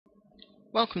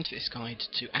Welcome to this guide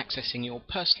to accessing your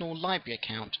personal library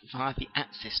account via the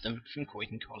system from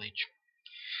Croydon College.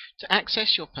 To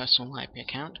access your personal library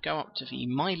account, go up to the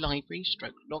My Library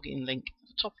login link at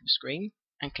the top of the screen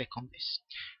and click on this.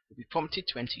 You'll be prompted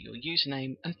to enter your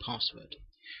username and password.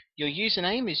 Your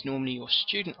username is normally your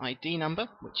student ID number,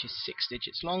 which is 6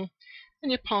 digits long, and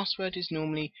your password is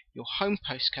normally your home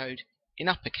postcode in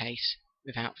uppercase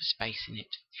without the space in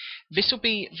it. This will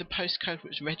be the postcode that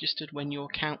was registered when your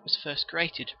account was first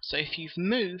created, so if you've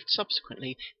moved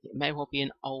subsequently, it may well be an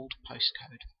old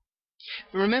postcode.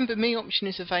 The Remember Me option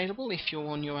is available if you're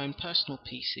on your own personal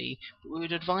PC, but we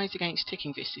would advise against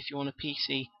ticking this if you're on a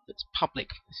PC that's public,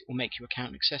 as it will make your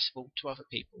account accessible to other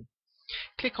people.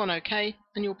 Click on OK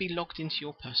and you'll be logged into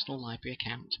your personal library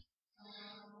account.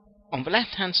 On the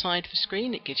left hand side of the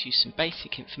screen it gives you some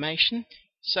basic information.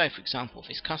 So, for example,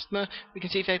 this customer, we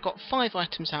can see they've got 5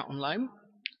 items out on loan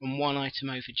and 1 item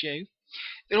overdue.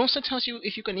 It also tells you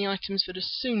if you've got any items that are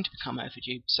soon to become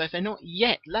overdue, so if they're not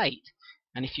yet late,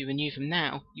 and if you renew them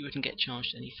now, you wouldn't get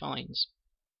charged any fines.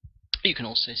 You can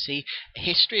also see a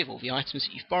history of all the items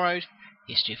that you've borrowed,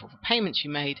 history of all the payments you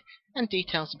made, and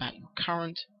details about your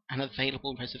current and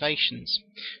available reservations.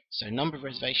 So number of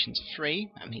reservations are 3,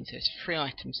 that means there's 3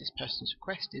 items this person's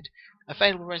requested.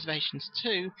 Available reservations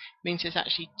 2 means there's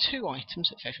actually 2 items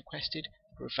that they've requested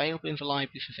that are available in the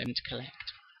library for them to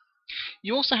collect.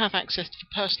 You also have access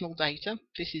to personal data.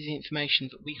 This is the information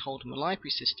that we hold in the library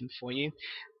system for you,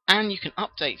 and you can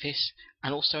update this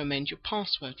and also amend your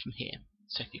password from here.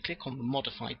 So if you click on the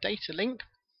Modify Data link,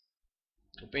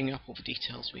 it'll bring up all the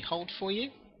details we hold for you.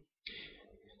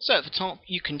 So at the top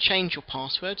you can change your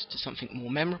password to something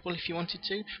more memorable if you wanted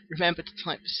to. Remember to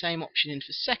type the same option into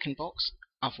the second box,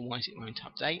 otherwise it won't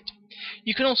update.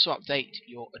 You can also update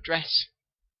your address.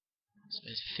 So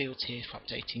there's a field here for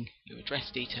updating your address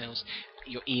details,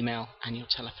 your email and your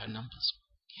telephone numbers.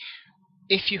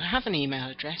 If you have an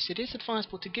email address, it is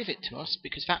advisable to give it to us,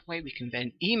 because that way we can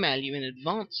then email you in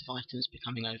advance of items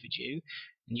becoming overdue,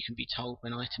 and you can be told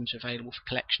when items are available for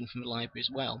collection from the library as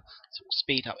well, so it will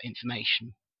speed up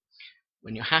information.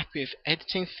 When you're happy with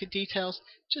editing the details,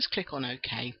 just click on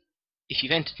OK. If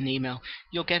you've entered an email,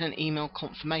 you'll get an email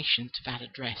confirmation to that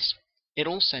address. It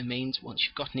also means, once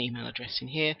you've got an email address in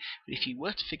here, that if you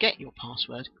were to forget your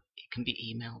password, it can be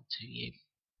emailed to you.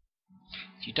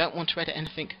 If you don't want to edit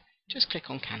anything, just click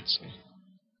on Cancel.